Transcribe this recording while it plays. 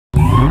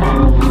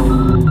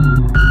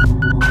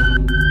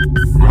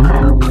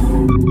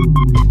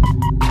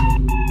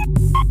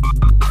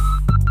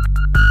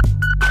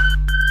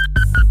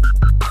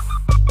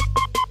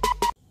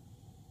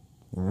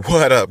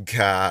What up,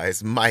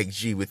 guys? Mike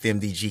G with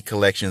MDG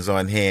Collections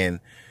on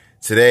hand.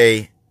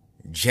 Today,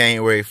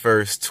 January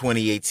 1st,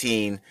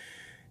 2018.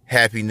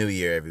 Happy New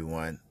Year,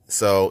 everyone.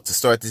 So, to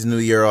start this new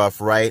year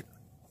off right,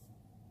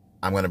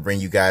 I'm going to bring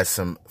you guys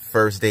some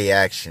first day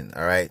action,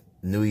 all right?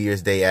 New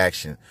Year's Day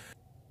action.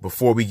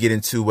 Before we get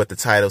into what the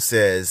title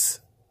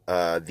says,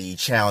 the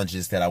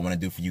challenges that I want to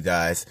do for you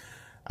guys,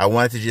 I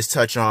wanted to just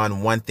touch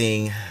on one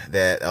thing,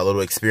 a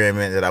little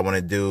experiment that I want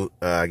to do,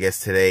 I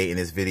guess today in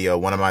this video.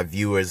 One of my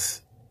viewers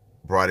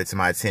brought it to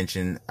my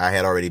attention. I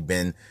had already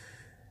been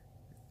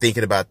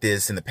thinking about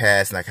this in the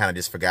past, and I kind of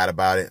just forgot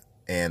about it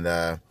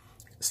and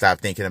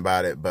stopped thinking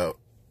about it. But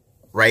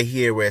right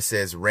here where it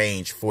says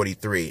range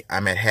 43,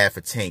 I'm at half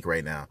a tank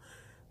right now.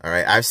 All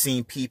right, I've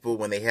seen people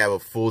when they have a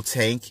full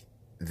tank,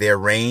 their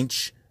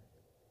range,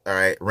 all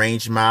right,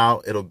 range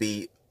mile, it'll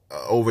be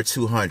over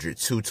 200,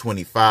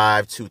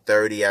 225,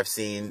 230. I've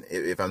seen,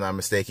 if I'm not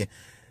mistaken.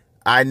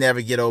 I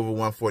never get over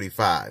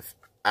 145.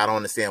 I don't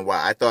understand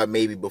why. I thought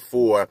maybe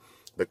before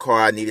the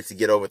car needed to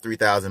get over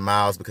 3,000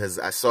 miles, because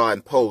I saw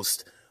in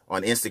posts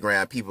on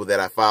Instagram, people that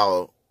I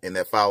follow and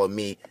that follow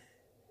me,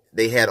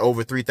 they had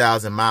over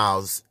 3,000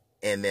 miles,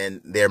 and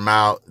then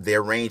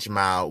their range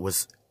mile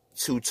was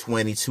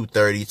 220,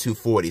 230,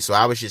 240. So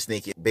I was just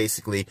thinking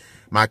basically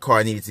my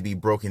car needed to be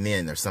broken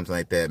in or something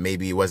like that.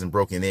 Maybe it wasn't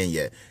broken in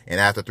yet. And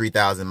after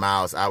 3,000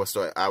 miles, I would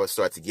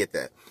start to get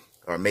that.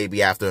 Or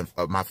maybe after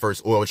my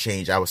first oil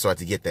change, I would start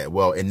to get that.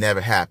 Well, it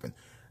never happened.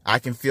 I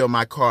can fill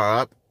my car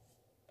up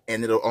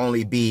and it'll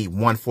only be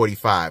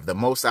 145. The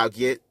most I'll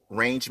get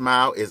range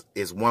mile is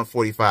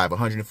 145,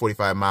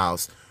 145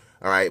 miles.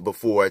 All right.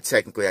 Before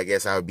technically, I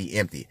guess I would be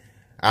empty.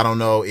 I don't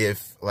know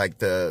if, like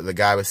the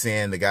guy was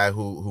saying, the guy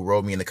who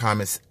wrote me in the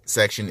comments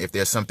section, if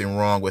there's something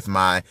wrong with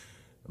my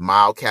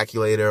mile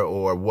calculator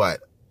or what.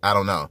 I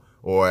don't know.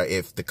 Or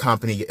if the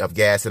company of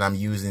gas that I'm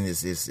using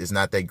is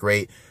not that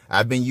great.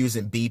 I've been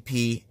using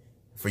BP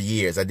for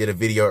years. I did a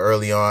video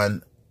early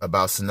on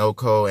about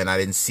Sunoco, and I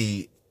didn't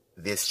see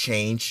this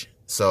change.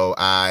 So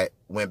I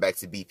went back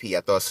to BP.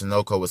 I thought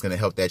Sunoco was going to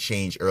help that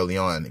change early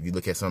on. If you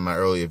look at some of my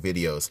earlier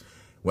videos,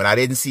 when I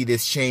didn't see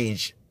this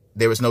change,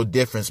 there was no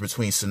difference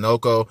between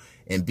Sunoco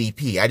and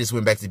BP. I just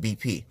went back to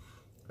BP.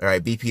 All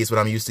right, BP is what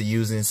I'm used to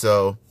using,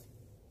 so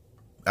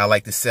I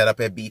like the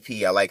setup at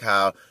BP. I like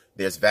how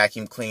there's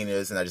vacuum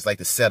cleaners, and I just like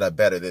the setup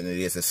better than it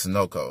is at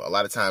Sunoco. A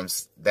lot of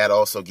times that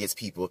also gets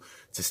people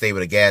to stay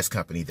with a gas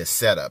company, the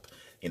setup,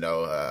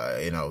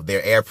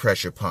 their air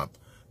pressure pump,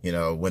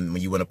 when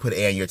you want to put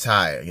air in your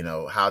tire,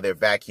 how their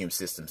vacuum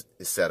system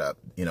is set up.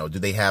 Do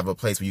they have a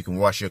place where you can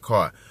wash your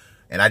car?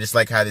 And I just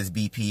like how this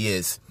BP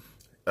is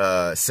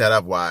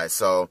setup wise.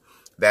 So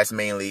that's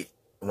mainly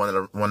one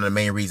of the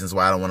main reasons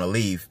why I don't want to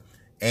leave.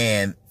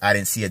 And I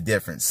didn't see a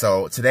difference.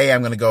 So today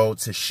I'm going to go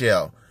to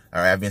Shell.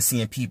 All right. I've been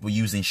seeing people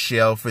using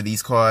Shell for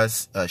these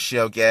cars,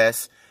 Shell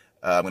gas.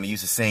 I'm going to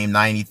use the same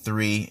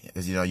 93,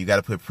 because, you got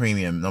to put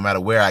premium. No matter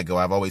where I go,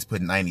 I've always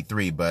put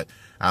 93, but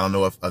I don't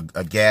know if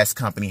a gas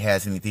company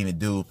has anything to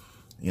do,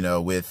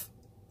 with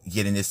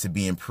getting this to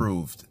be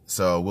improved.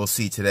 So we'll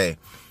see today.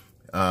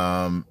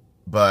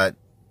 But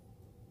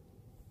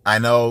I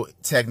know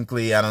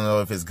technically, I don't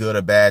know if it's good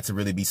or bad to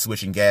really be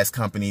switching gas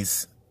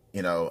companies.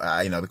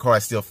 The car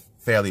is still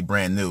fairly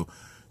brand new,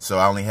 so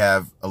I only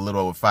have a little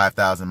over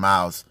 5,000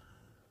 miles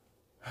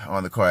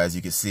on the car, as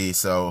you can see.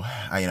 So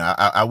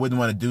I wouldn't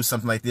want to do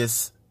something like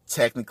this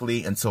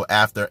technically until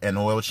after an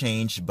oil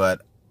change,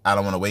 but I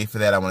don't want to wait for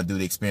that. I want to do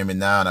the experiment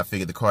now, and I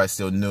figured the car is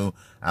still new.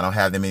 I don't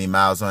have that many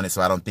miles on it,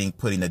 so I don't think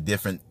putting a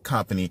different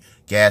company,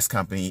 gas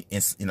company,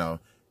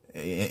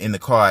 in the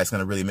car is going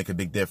to really make a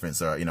big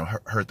difference, or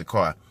hurt the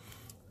car,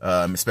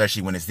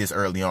 especially when it's this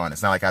early on.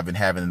 It's not like I've been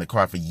having it in the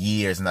car for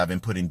years, and I've been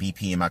putting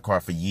BP in my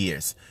car for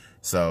years.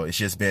 So it's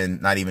just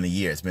been not even a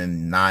year. It's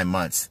been 9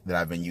 months that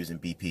I've been using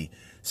BP.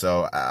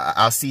 So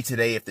I'll see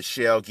today if the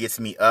Shell gets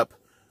me up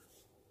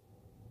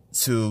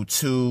to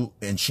 2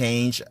 and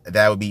change.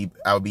 I would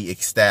be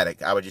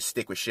ecstatic. I would just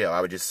stick with Shell.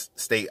 I would just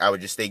stay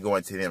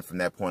going to them from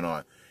that point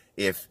on.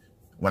 If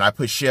when I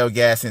put Shell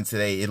gas in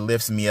today, it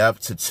lifts me up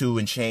to 2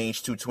 and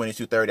change, 220,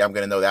 230, I'm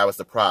going to know that was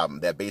the problem.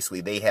 That basically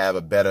they have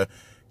a better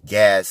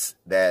gas,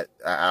 that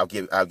I'll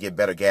get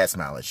better gas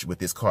mileage with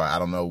this car. I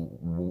don't know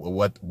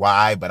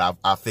why, but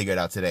I'll figure it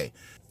out today.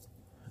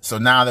 So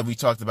now that we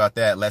talked about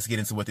that, let's get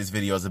into what this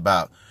video is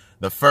about.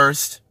 The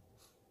first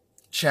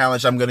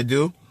challenge I'm going to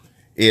do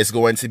is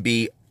going to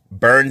be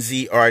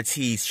Burnsy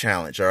RT's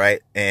challenge. All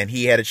right. And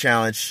he had a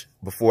challenge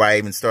before I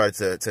even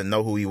started to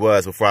know who he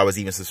was, before I was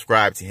even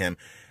subscribed to him.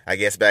 I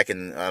guess back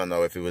in, I don't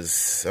know if it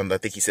was, I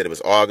think he said it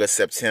was August,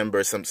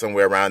 September,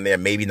 somewhere around there,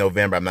 maybe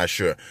November, I'm not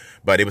sure.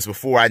 But it was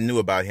before I knew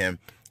about him,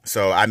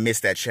 so I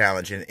missed that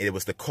challenge, and it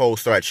was the cold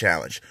start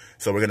challenge.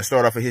 So we're going to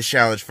start off with his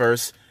challenge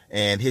first,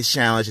 and his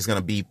challenge is going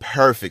to be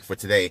perfect for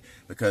today,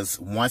 because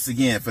once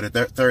again, for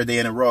the third day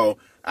in a row,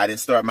 I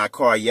didn't start my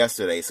car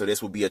yesterday, so this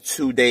will be a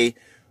 2-day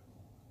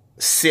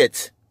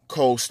sit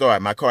cold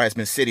start. My car has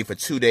been sitting for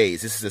 2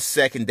 days. This is the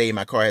second day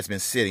my car has been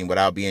sitting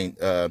without being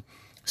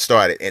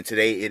started, and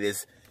today it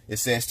is it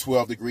says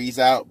 12 degrees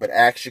out, but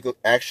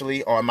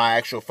actually on my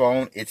actual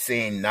phone, it's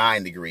saying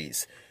 9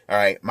 degrees. All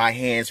right, my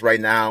hands right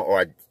now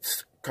are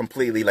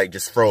completely like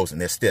just frozen.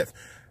 They're stiff.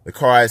 The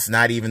car is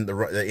not even,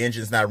 the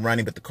engine's not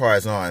running, but the car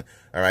is on.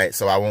 All right,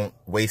 so I won't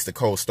waste a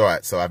cold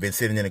start. So I've been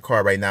sitting in the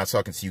car right now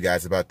talking to you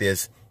guys about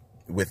this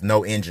with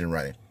no engine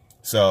running.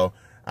 So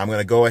I'm going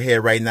to go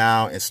ahead right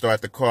now and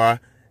start the car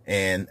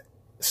and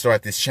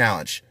start this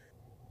challenge.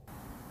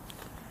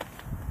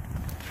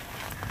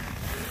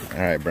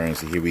 All right,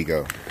 Burnsy, here we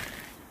go.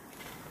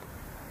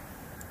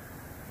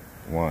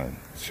 1,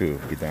 2,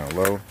 get down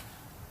low.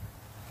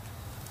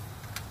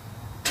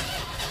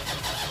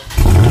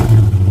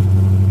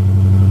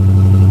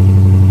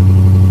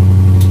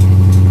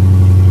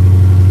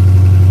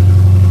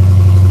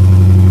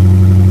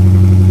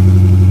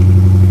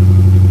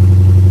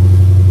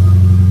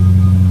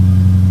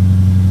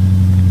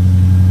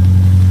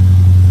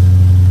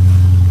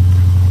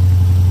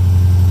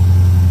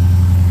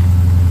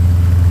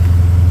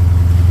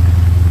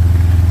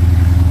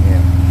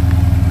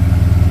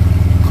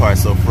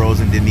 So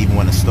frozen, didn't even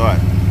want to start.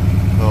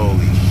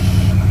 Holy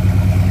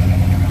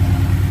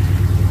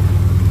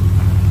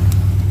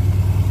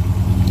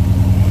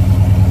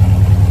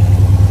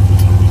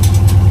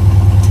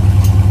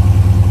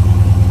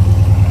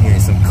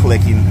hearing some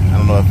clicking. I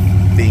don't know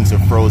if things are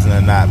frozen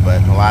or not,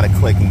 but a lot of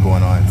clicking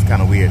going on. It's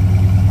kind of weird.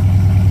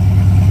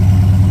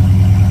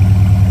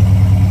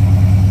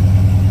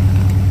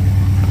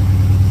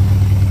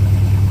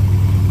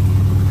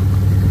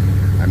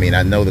 I mean,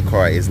 I know the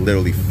car is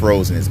literally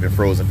frozen. It's been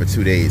frozen for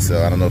 2 days,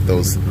 so I don't know if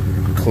those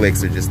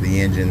clicks are just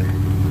the engine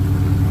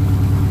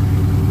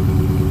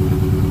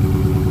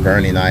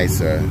burning ice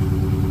or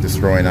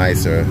destroying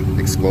ice or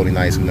exploding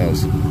ice, who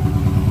knows.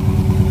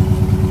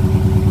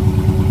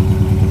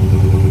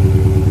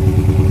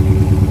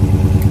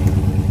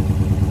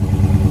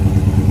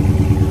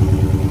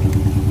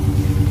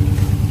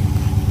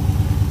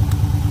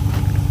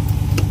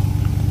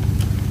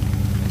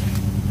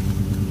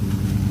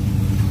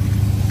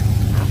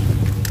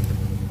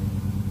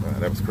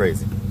 That was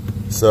crazy.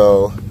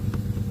 So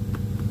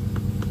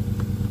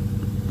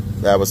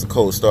that was a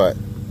cold start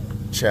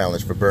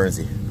challenge for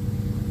Burnsy.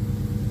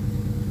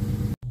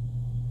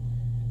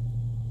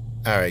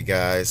 Alright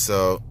guys,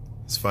 so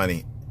it's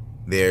funny.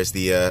 There's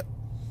the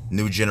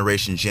new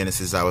generation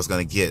Genesis I was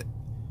going to get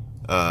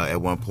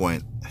at one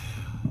point.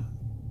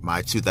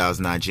 My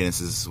 2009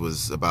 Genesis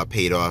was about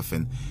paid off,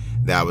 and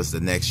that was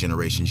the next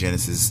generation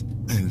Genesis.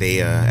 And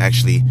they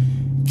actually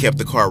kept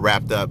the car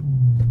wrapped up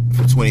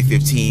for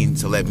 2015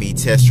 to let me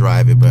test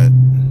drive it, but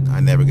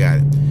I never got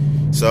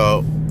it.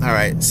 So, all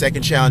right,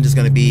 second challenge is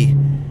going to be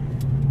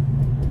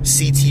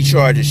CT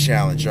Charges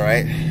challenge. All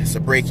right, it's a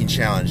braking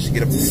challenge.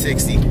 Get up to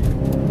 60.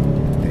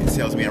 It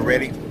tells me I'm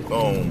ready.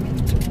 Boom.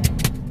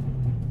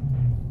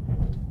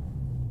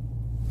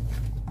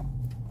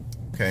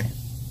 Okay,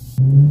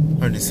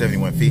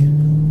 171 feet.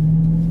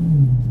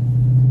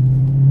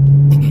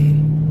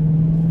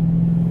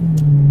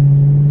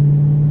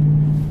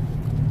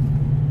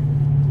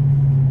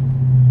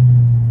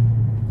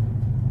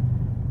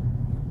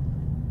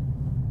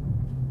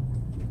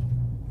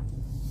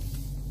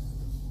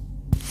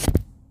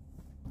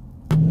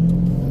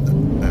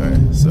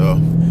 So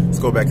let's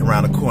go back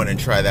around the corner and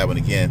try that one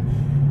again.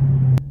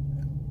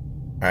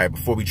 All right,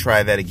 before we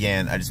try that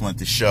again, I just wanted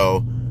to show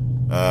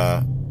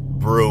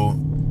Brew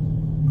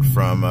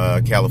from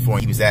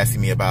California. He was asking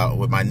me about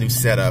with my new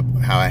setup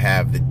how I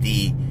have the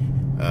D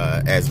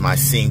as my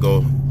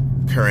single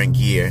current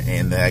gear,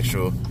 and the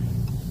actual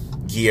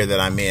gear that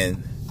I'm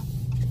in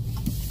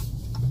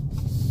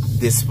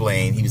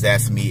displaying. He was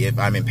asking me if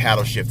I'm in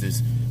paddle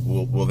shifters,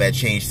 will that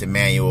change to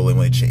manual,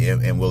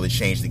 and will it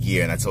change the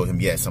gear? And I told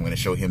him yes. I'm going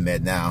to show him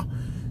that now.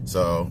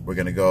 So we're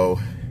going to go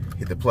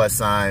hit the plus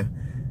sign.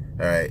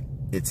 All right,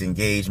 it's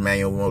engaged.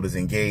 Manual mode is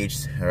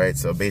engaged. All right,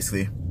 so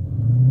basically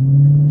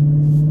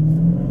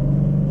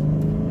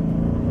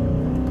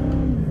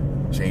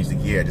change the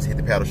gear. I just hit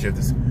the paddle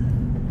shifters.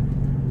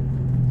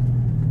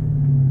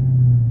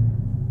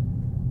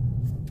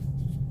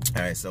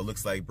 All right, so it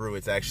looks like, Brew,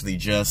 it's actually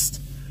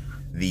just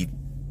the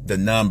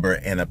number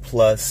and a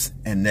plus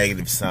and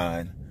negative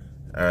sign.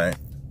 All right,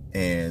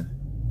 and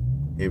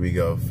here we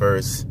go.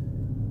 First,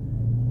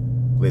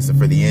 listen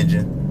for the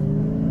engine.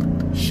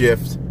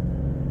 Shift.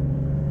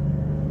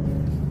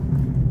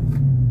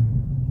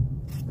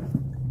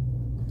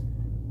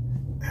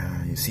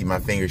 You see my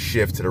finger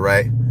shift to the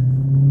right.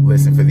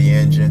 Listen for the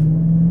engine.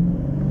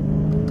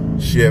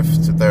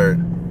 Shift to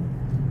third.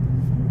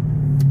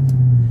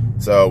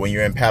 So when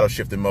you're in paddle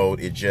shifter mode,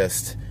 it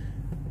just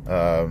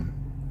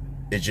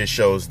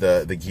shows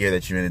the gear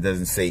that you're in. It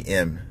doesn't say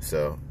M.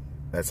 So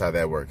that's how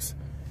that works.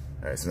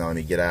 All right, so now let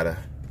me get out of,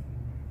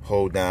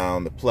 hold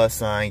down the plus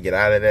sign, get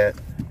out of that,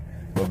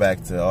 go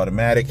back to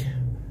automatic.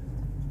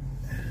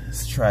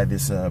 Let's try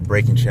this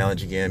braking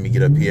challenge again. Let me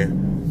get up here.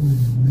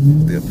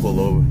 They'll pull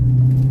over.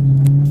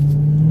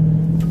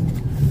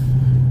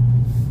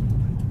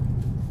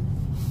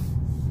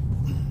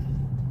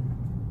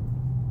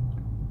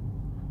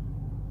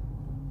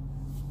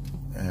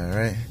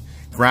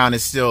 ground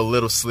is still a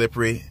little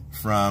slippery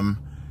from,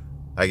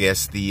 I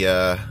guess,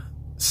 the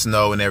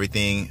snow and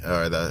everything,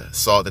 or the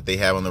salt that they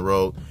have on the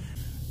road.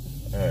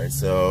 All right,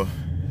 so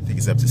I think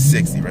it's up to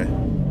 60, right?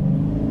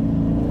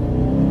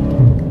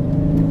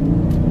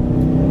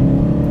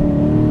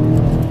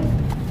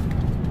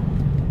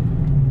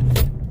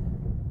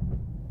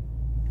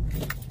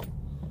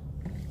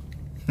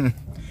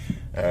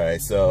 All right,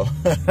 so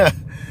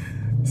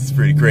this is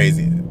pretty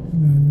crazy.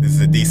 This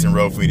is a decent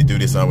road for me to do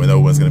this on when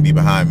no one's gonna be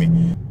behind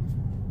me.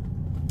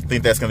 I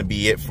think that's gonna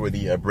be it for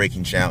the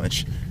braking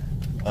challenge.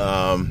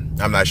 I'm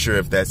not sure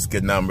if that's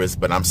good numbers,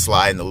 but I'm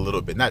sliding a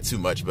little bit, not too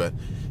much, but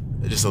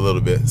just a little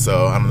bit.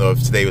 So I don't know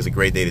if today was a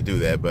great day to do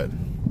that, but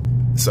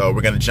so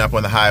we're gonna jump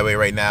on the highway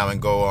right now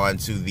and go on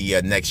to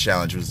the next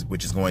challenge,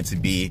 which is going to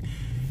be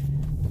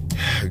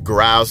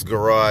Grau's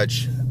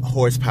Garage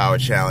Horsepower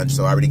Challenge.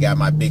 So I already got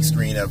my big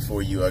screen up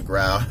for you,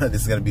 Grau.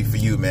 This is gonna be for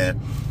you,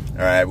 man. All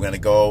right, we're gonna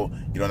go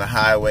get on the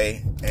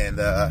highway, and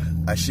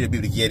I should be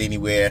able to get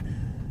anywhere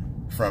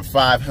from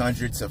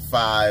 500 to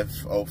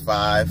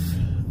 505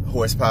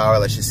 horsepower.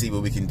 Let's just see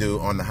what we can do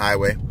on the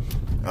highway.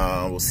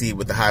 We'll see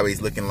what the highway is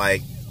looking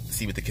like,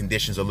 see what the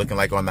conditions are looking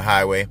like on the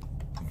highway.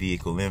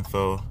 Vehicle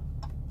info,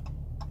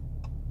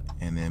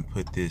 and then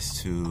put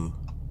this to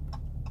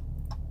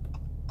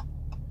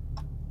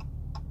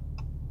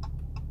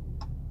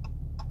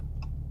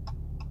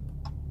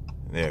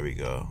there we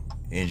go,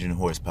 engine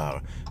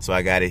horsepower. So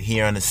I got it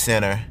here on the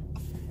center,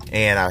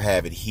 and I'll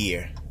have it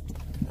here.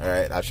 All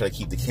right, I'll try to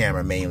keep the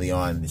camera mainly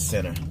on the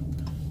center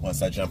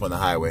once I jump on the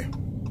highway.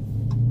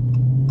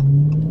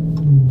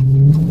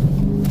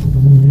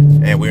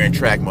 And we're in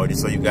track mode,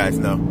 just so you guys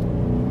know.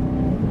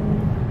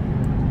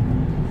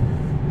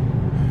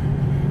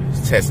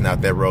 Just testing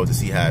out that road to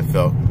see how it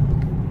felt.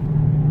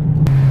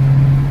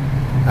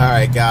 All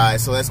right,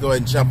 guys, so let's go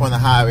ahead and jump on the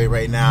highway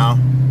right now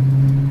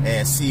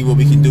and see what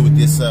we can do with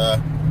this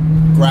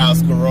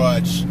Grau's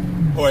Garage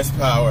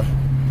Horsepower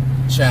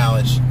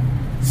Challenge.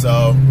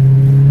 So,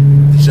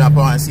 jump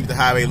on and see what the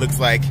highway looks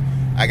like.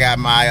 I got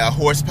my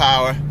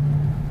horsepower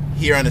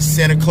here on the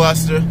center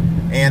cluster,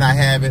 and I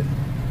have it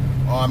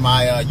on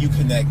my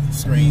Uconnect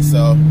screen.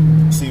 So,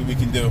 see what we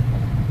can do.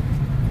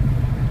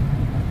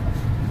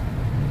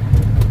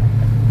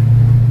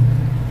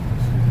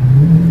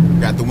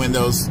 Got the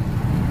windows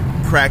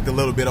cracked a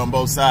little bit on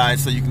both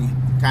sides, so you can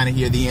kind of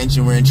hear the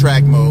engine. We're in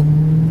track mode.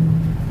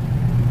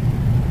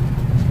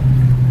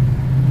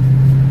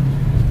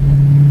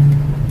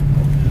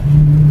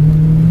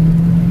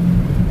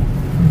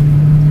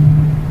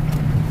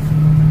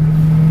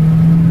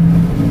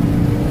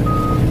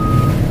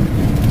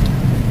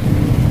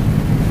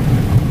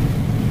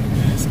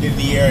 Let's get in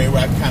the area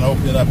where I can kind of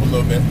open it up a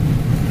little bit.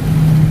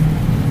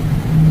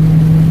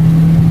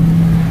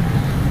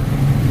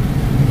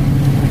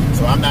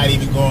 So I'm not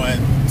even going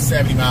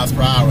 70 miles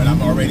per hour, and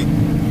I'm already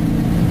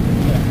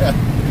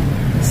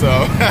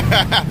so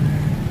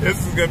this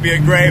is gonna be a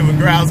great with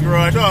Grau's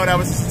Garage. Oh, that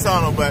was just a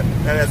tunnel, but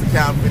that doesn't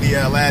count for the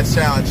last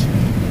challenge.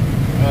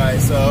 All right,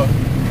 so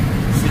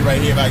see right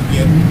here if I can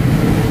get.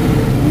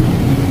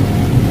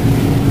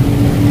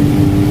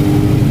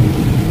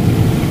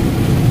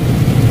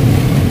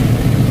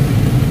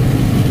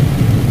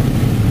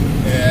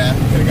 Yeah,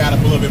 could have got up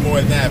a little bit more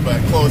than that, but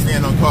closed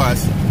in on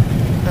cars.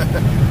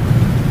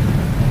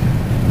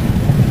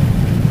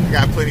 I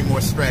got plenty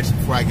more stretch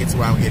before I get to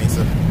where I'm getting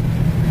to.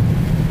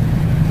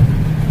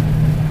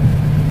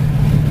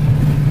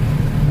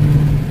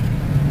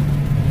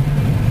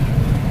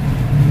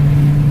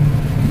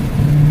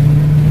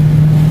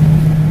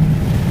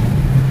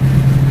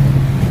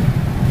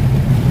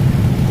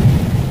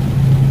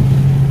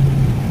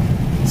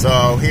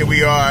 So here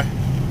we are,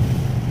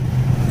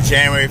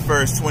 January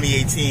 1st,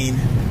 2018.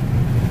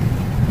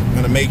 I'm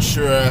gonna make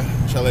sure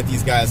I let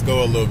these guys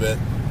go a little bit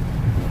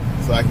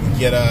so I can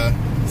get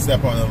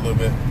step on it a little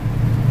bit.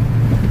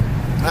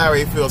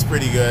 Highway feels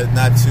pretty good,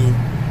 not too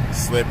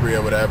slippery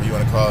or whatever you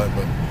want to call it,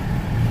 but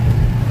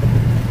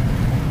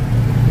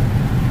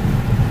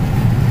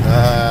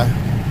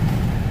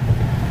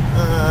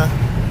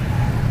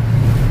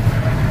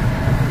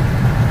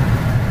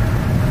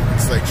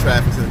looks like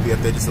traffic's gonna be up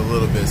there just a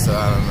little bit, so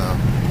I don't know.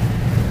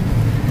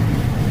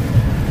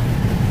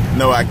 I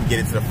know I can get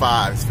into the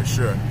 5s for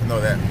sure. I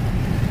know that.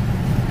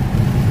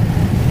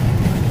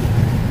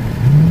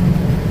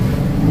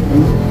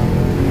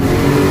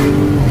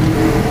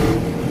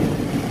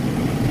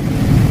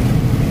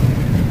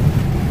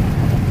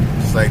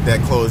 Just like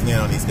that, closing in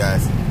on these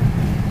guys.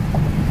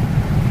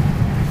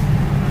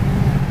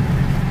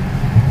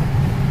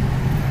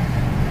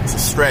 It's a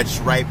stretch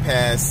right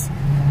past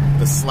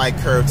the slight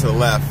curve to the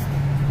left.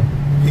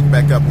 Pick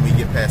back up when we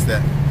get past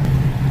that.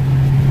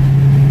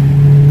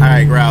 All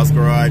right, Grau's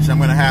Garage, I'm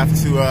gonna have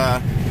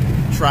to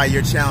try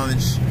your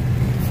challenge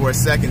for a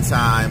second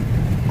time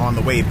on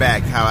the way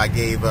back, how I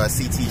gave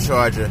CT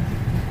Charger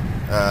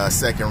a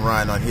second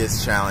run on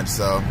his challenge.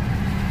 So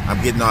I'm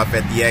getting off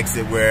at the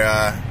exit where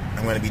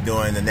I'm gonna be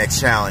doing the next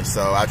challenge.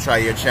 So I'll try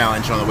your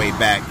challenge on the way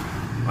back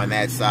on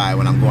that side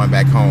when I'm going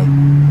back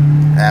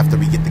home after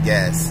we get the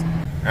gas.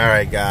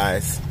 Alright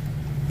guys,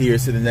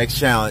 here's to the next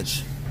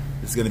challenge.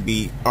 It's going to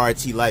be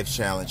RT Life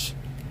Challenge.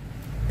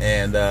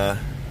 And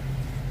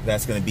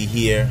that's going to be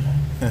here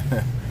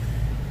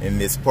in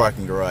this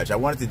parking garage. I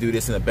wanted to do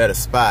this in a better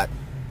spot,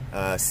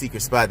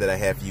 secret spot that I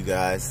have for you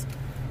guys.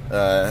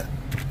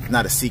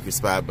 Not a secret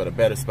spot, but a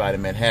better spot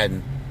in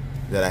Manhattan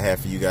that I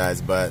have for you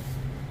guys. But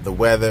the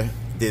weather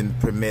didn't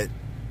permit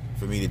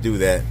for me to do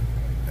that,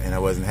 and I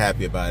wasn't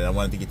happy about it. I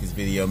wanted to get this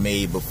video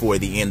made before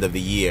the end of the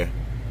year,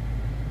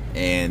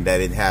 and that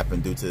didn't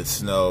happen due to the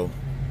snow.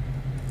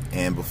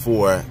 And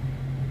before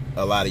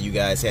a lot of you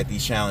guys had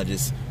these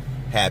challenges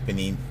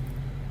happening,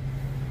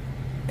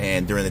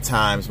 and during the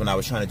times when I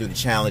was trying to do the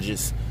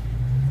challenges,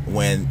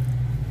 when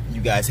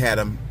you guys had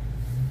them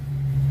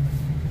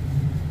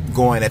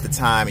going at the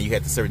time and you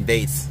had the certain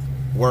dates,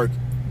 work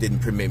didn't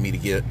permit me to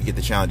get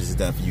the challenges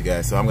done for you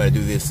guys. So I'm going to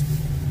do this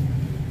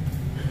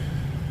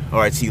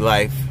RT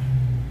Life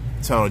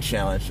tunnel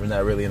challenge. We're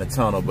not really in a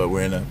tunnel, but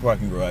we're in a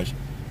parking garage.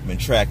 I'm in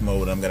track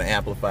mode. I'm going to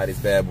amplify this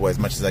bad boy as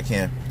much as I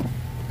can.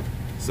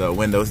 So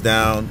windows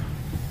down,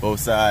 both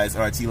sides,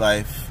 RT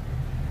Life.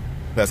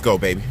 Let's go,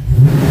 baby.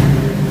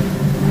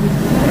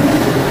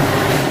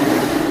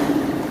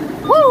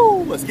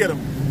 Woo! Let's get him.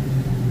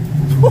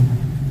 Woo.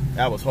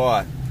 That was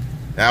hard.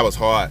 That was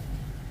hard.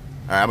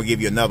 All right, I'm gonna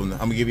give you another one. I'm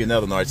gonna give you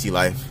another one, RT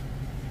Life.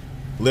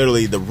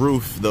 Literally, the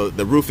roof,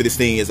 the roof of this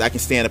thing is, I can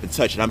stand up and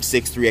touch it. I'm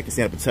 6'3", I can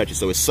stand up and touch it.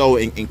 So it's so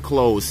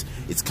enclosed.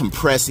 It's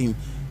compressing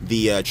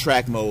the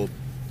track mode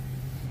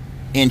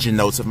engine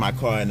notes of my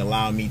car and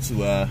allowing me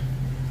to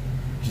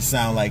just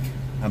sound like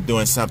I'm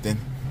doing something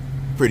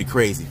pretty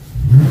crazy.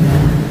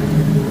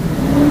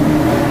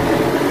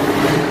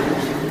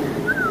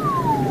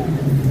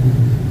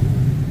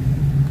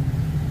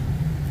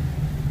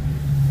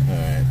 All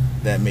right,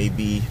 that may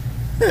be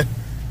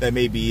that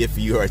may be it for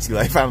you, RT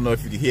Life. I don't know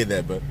if you can hear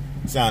that, but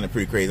it sounded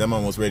pretty crazy. I'm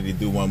almost ready to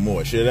do one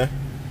more. Should I?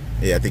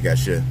 Yeah, I think I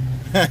should.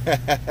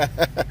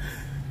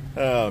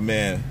 Oh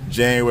man,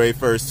 January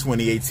 1st,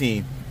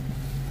 2018.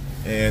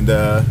 And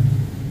let's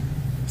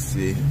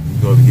see,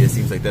 go over here.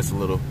 Seems like that's a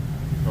little,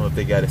 I don't know if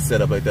they got it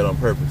set up like that on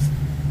purpose.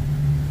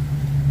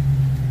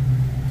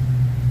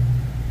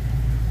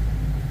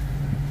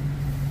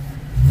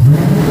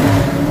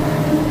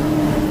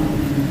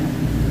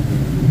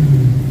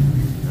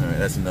 Alright,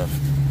 that's enough.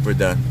 We're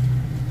done.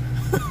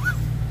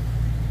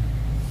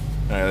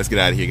 Alright, let's get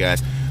out of here,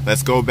 guys.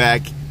 Let's go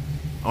back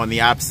on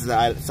the opposite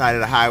side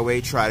of the highway,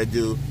 try to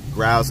do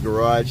Growl's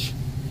Garage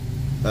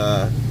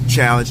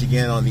challenge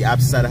again on the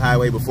opposite side of the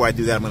highway. Before I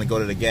do that, I'm going to go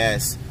to the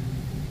gas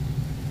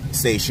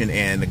station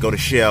and go to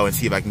Shell and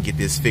see if I can get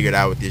this figured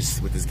out with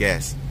this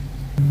gas.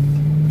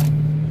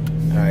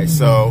 Alright,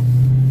 so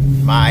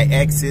my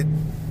exit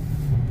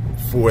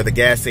for the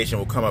gas station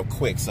will come up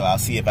quick, so I'll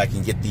see if I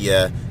can get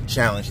the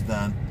challenge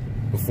done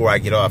before I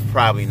get off.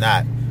 Probably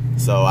not,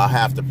 so I'll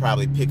have to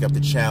probably pick up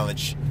the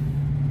challenge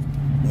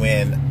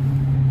when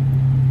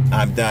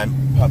I'm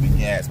done pumping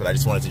gas. But I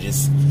just wanted to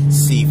just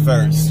see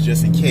first,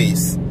 just in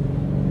case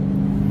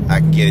I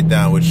can get it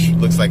done, which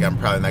looks like I'm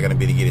probably not going to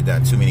be able to get it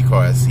done. Too many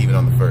cars, even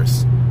on the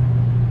first.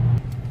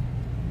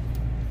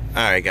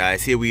 Alright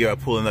guys, here we are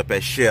pulling up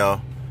at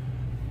Shell.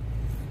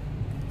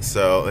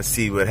 So let's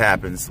see what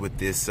happens with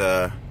this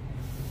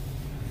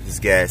this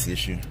gas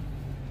issue.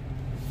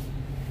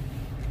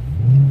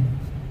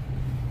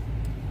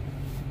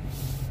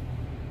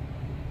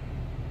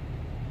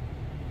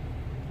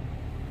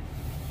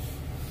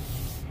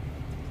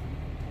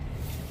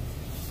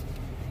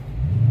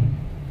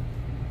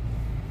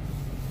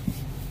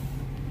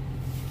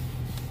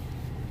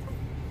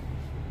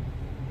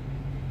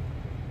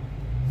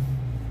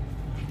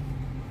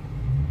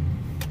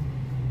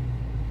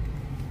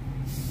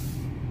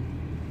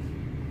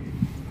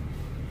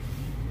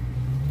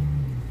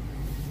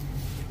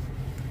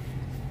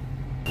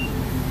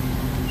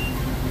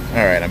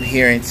 Alright, I'm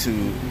hearing to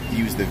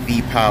use the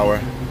V-Power,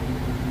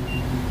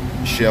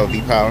 Shell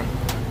V-Power.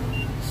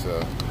 So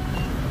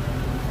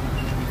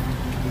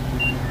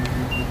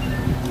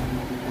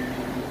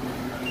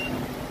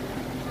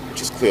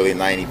which is clearly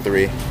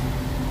 93,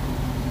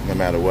 no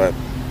matter what.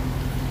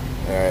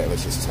 Alright,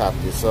 let's just top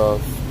this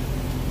off.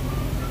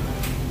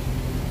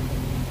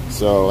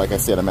 So like I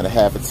said, I'm at a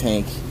half a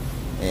tank,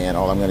 and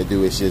all I'm going to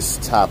do is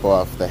just top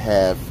off the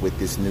half with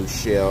this new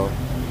Shell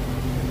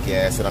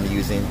gas that I'm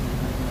using.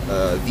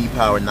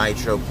 V-Power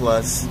Nitro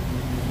Plus,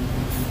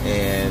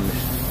 and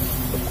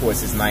of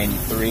course it's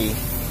 93.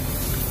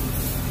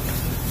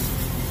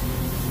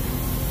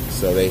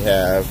 So they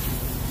have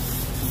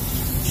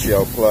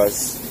Shell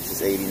Plus, which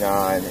is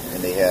 89,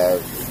 and they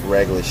have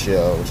regular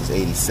Shell, which is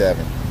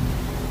 87.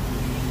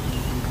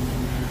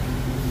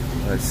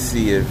 Let's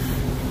see if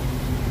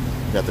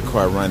got the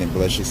car running, but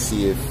let's just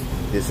see if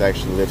this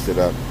actually lifts it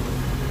up.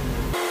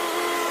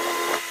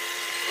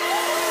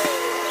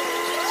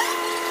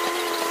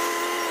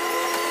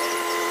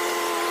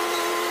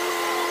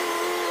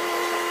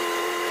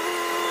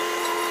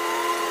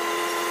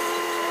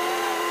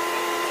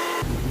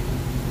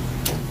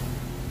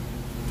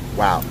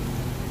 Wow.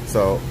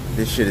 So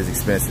this shit is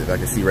expensive. I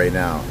can see right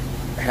now.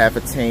 Half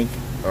a tank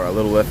or a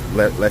little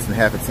less than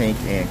half a tank,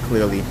 and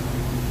clearly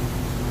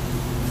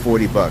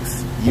 40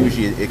 bucks.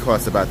 Usually it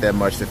costs about that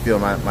much to fill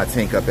my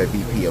tank up at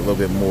BP, a little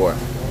bit more.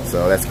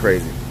 So that's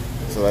crazy.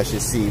 So let's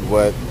just see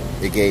what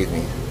it gave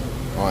me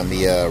on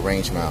the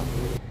range mount.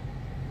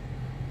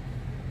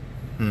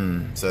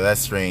 So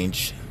that's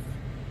strange.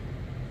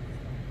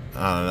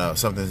 I don't know,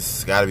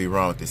 something's got to be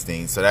wrong with this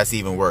thing. So that's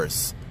even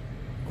worse.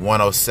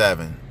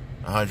 107,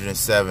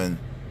 107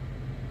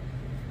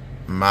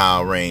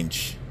 mile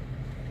range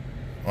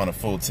on a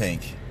full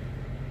tank.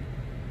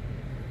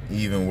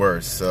 Even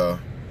worse. So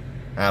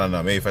I don't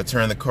know, maybe if I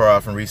turn the car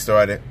off and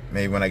restart it,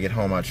 maybe when I get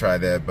home I'll try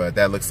that. But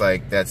that looks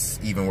like that's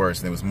even worse,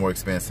 and it was more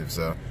expensive.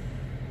 So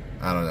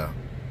I don't know.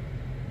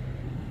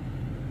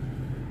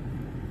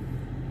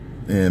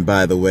 And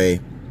by the way,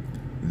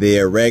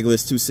 their regular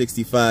is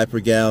 265 per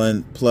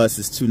gallon, plus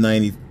is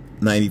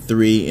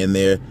 293, and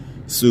their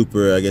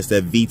super, I guess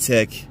that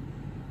VTEC,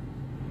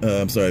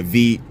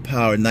 V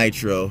Power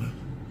Nitro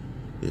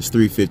is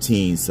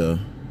 315. So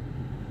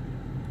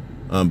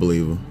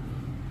unbelievable.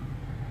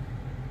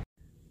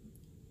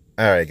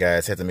 Alright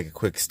guys, had to make a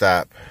quick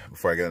stop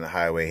before I get on the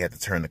highway. Had to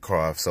turn the car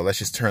off. So let's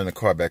just turn the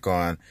car back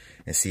on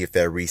and see if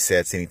that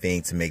resets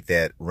anything to make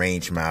that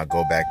range mile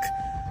go back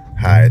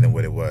higher than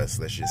what it was.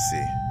 Let's just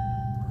see.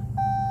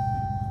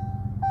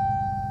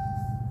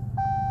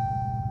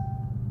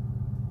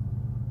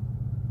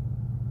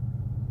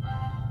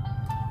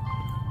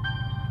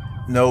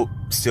 Nope,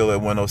 still at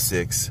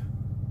 106.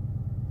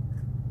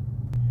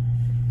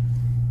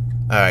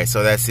 Alright,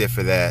 so that's it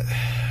for that.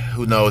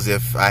 Who knows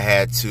if I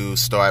had to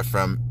start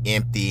from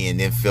empty and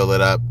then fill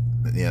it up.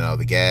 You know,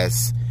 the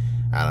gas,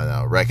 I don't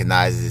know,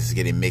 recognizes it's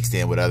getting mixed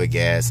in with other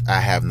gas. I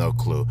have no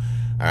clue.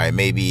 Alright,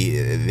 maybe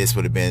this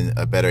would have been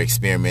a better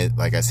experiment,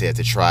 like I said,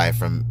 to try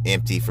from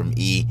empty, from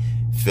E,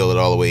 fill it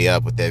all the way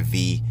up with that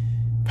V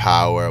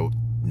Power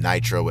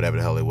Nitro, whatever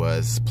the hell it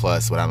was,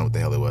 plus, I don't know what the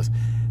hell it was.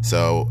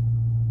 So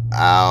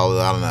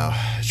I don't know,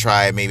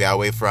 try it. Maybe I'll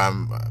wait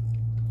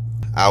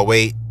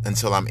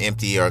until I'm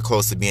empty or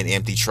close to being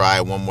empty, try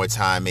it one more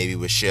time maybe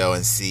with Shell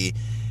and see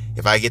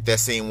if I get that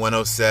same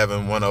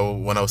 107,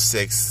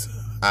 106.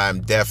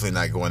 I'm definitely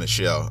not going to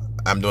Shell.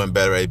 I'm doing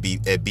better at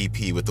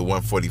BP with the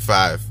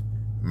 145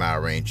 mile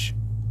range,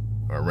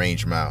 or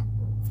range mile.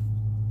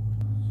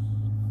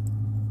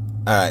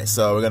 Alright,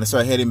 so we're gonna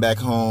start heading back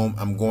home.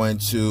 I'm going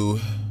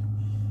to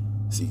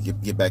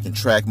get back in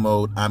track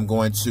mode. I'm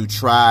going to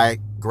try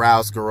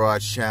Grouse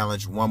Garage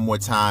Challenge one more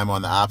time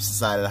on the opposite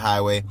side of the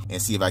highway and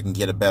see if I can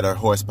get a better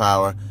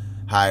horsepower,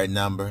 higher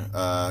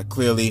number.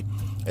 Clearly,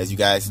 as you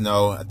guys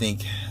know, I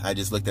think I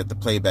just looked at the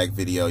playback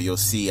video. You'll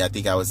see, I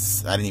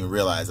didn't even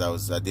realize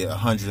I did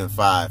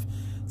 105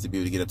 to be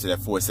able to get up to that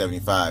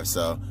 475.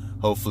 So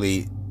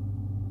hopefully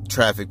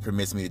traffic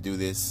permits me to do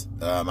this.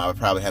 I would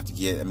probably have to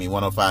get,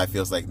 105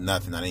 feels like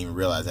nothing. I didn't even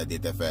realize I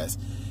did that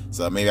fast.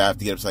 So maybe I have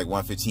to get up to like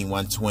 115,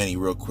 120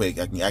 real quick.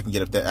 I can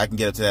get up to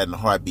that in a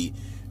heartbeat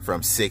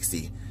from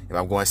 60. If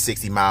I'm going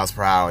 60 miles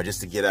per hour,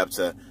 just to get up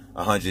to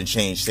 100 and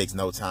change takes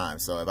no time.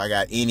 So if I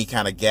got any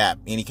kind of gap,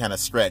 any kind of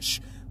stretch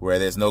where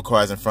there's no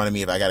cars in front of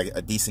me, if I got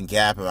a decent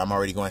gap, if I'm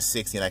already going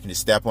 60 and I can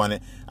just step on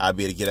it, I'll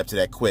be able to get up to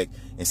that quick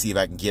and see if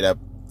I can get up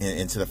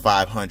into the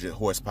 500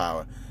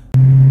 horsepower.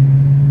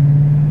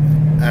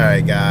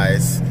 Alright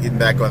guys, getting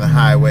back on the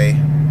highway,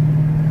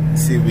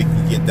 see if we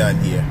can get done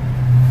here.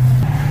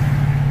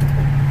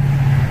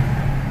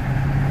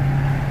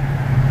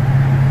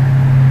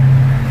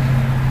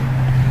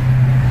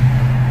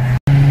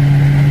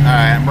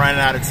 Alright, I'm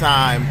running out of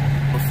time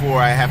before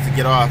I have to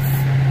get off.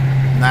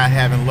 Not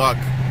having luck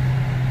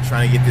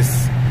trying to get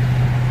this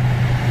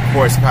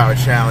horsepower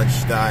challenge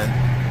done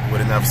with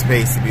enough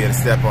space to be able to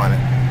step on it.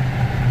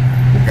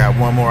 Got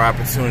one more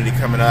opportunity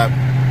coming up.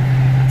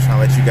 I'm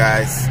trying to let you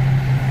guys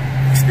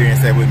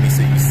experience that with me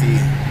so you see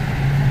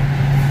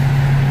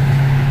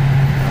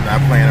I'm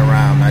not playing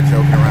around, I'm not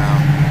joking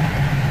around.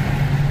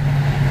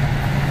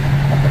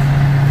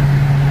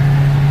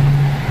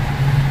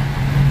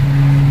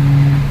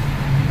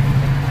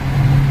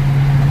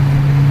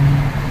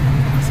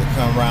 So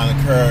come around the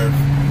curve,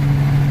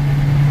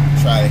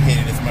 try to hit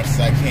it as much as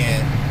I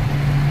can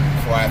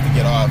before I have to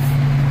get off.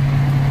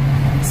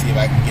 See if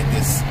I can get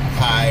this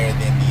higher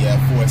than the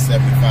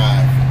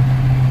 475.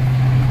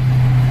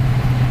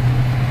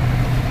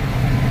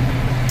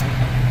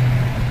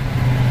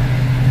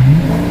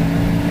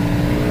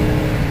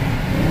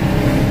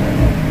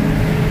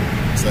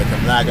 Looks like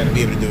I'm not going to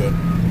be able to do it.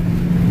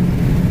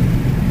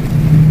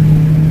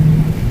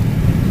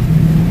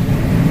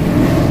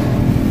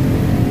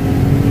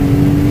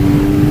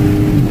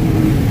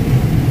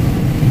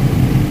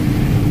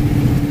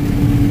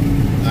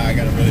 I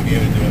got to really be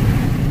able to do it.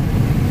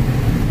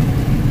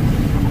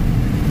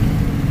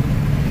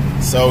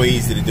 So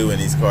easy to do in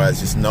these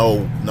cars, just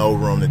no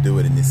room to do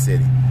it in this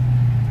city.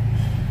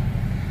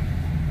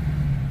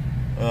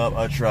 Well,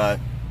 I'll try.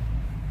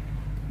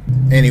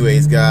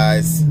 Anyways,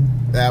 guys,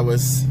 that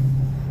was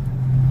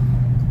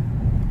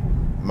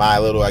my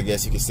little, I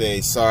guess you could say,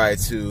 sorry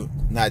to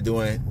not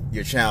doing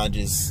your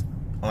challenges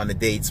on the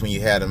dates when you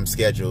had them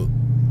scheduled.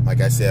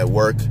 like I said,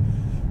 work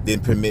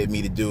didn't permit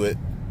me to do it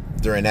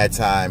during that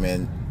time,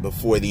 and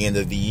before the end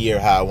of the year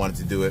how I wanted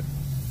to do it.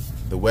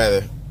 The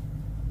weather,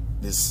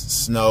 this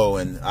snow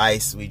and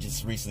ice we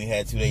just recently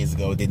had 2 days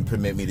ago, didn't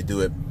permit me to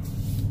do it,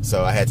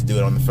 so I had to do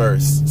it on the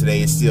 1st.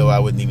 Today is still, I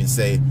wouldn't even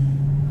say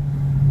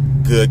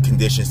good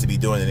conditions to be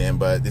doing it in,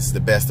 but this is the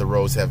best the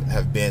roads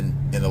have been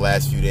in the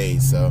last few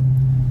days. So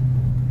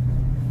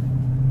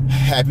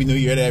Happy New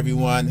Year to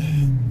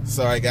everyone.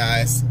 Sorry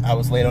guys, I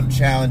was late on the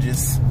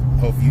challenges.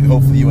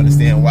 Hopefully you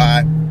understand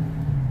why.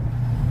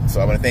 So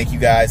I want to thank you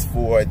guys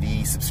for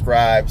the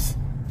subscribes.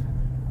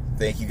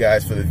 Thank you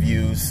guys for the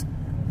views,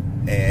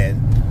 and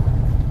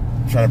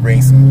I'm trying to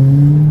bring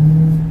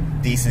some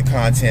decent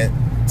content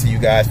to you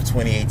guys for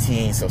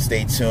 2018, so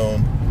stay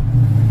tuned.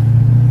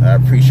 I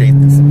appreciate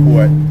the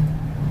support.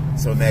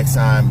 So next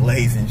time,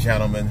 ladies and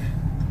gentlemen,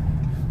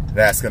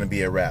 that's going to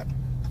be a wrap.